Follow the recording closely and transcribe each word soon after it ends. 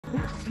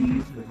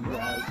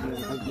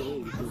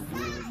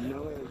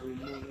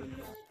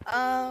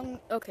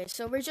Okay,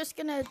 so we're just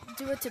gonna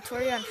do a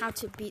tutorial on how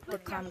to beat the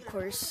calm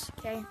course,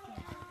 okay?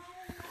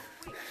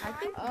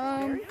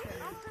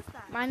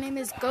 My name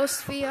is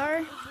Ghost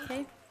VR,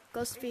 okay?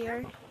 Ghost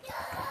VR,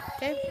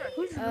 okay?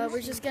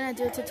 We're just gonna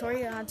do a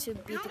tutorial on how to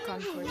beat the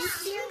calm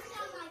course.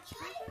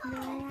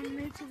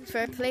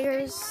 For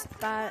players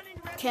that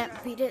can't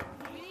beat it,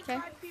 okay?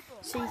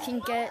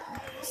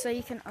 So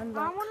you can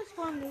unlock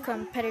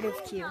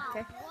competitive queue,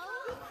 okay?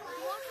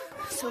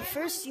 So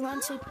first you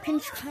want to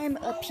pinch climb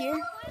up here,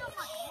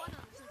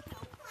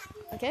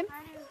 okay?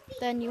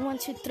 Then you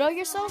want to throw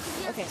yourself,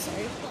 okay,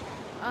 sorry.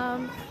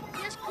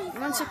 You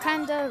want to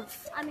kind of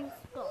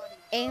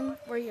aim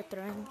where you're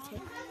throwing,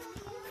 okay?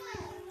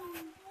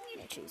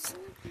 Jeez.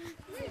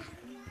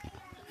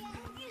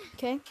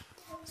 Okay,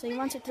 so you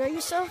want to throw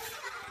yourself,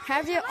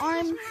 have your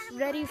arm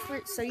ready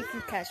so you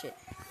can catch it.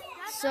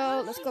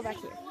 So let's go back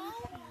here.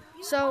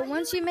 So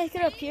once you make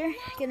it up here,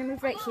 you're gonna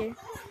move right here.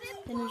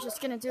 Then you're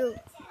just gonna do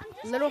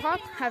a little hop,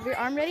 have your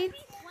arm ready,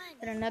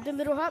 then another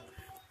little hop,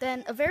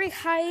 then a very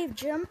high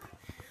jump.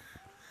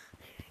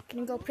 You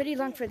can go pretty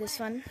long for this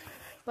one,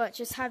 but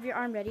just have your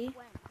arm ready.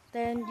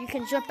 Then you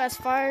can jump as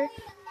far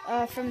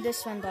from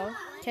this one though,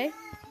 okay?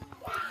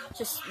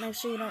 Just make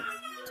sure you don't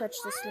touch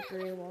the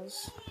slippery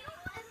walls.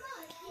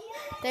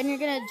 Then you're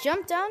gonna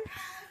jump down,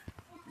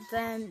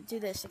 then do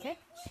this, okay?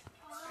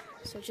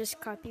 So just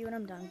copy what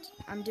I'm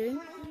doing.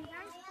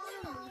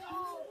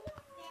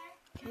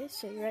 Okay,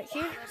 so you're right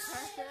here.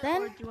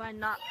 Then, or do I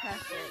not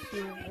press it?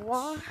 you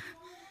walk,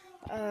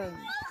 Do I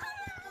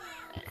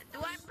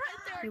press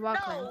it? you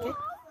walk line, okay?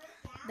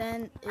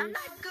 Then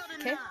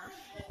okay.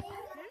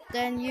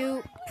 Then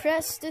you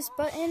press this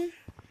button,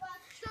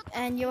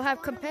 and you'll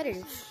have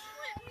competitive.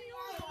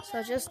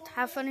 So just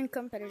have fun in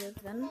competitive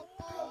then,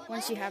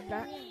 once you have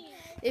that.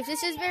 If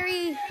this is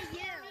very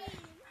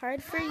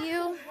hard for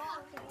you,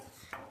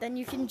 then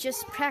you can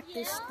just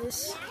practice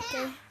this,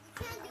 okay?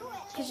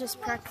 You can just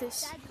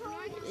practice.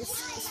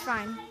 It's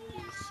fine.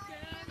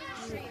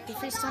 The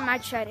first time I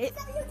tried it,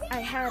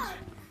 I had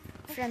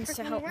friends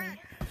to help me.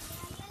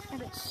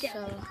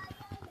 So,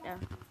 yeah.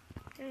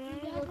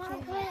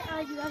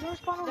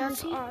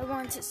 That's all I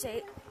wanted to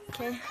say,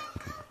 okay?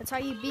 That's how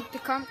you beat the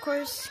comp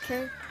course,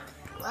 okay?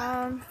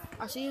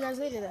 I'll see you guys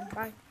later then.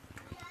 Bye.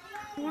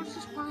 Who wants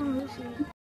to spawn Lucy?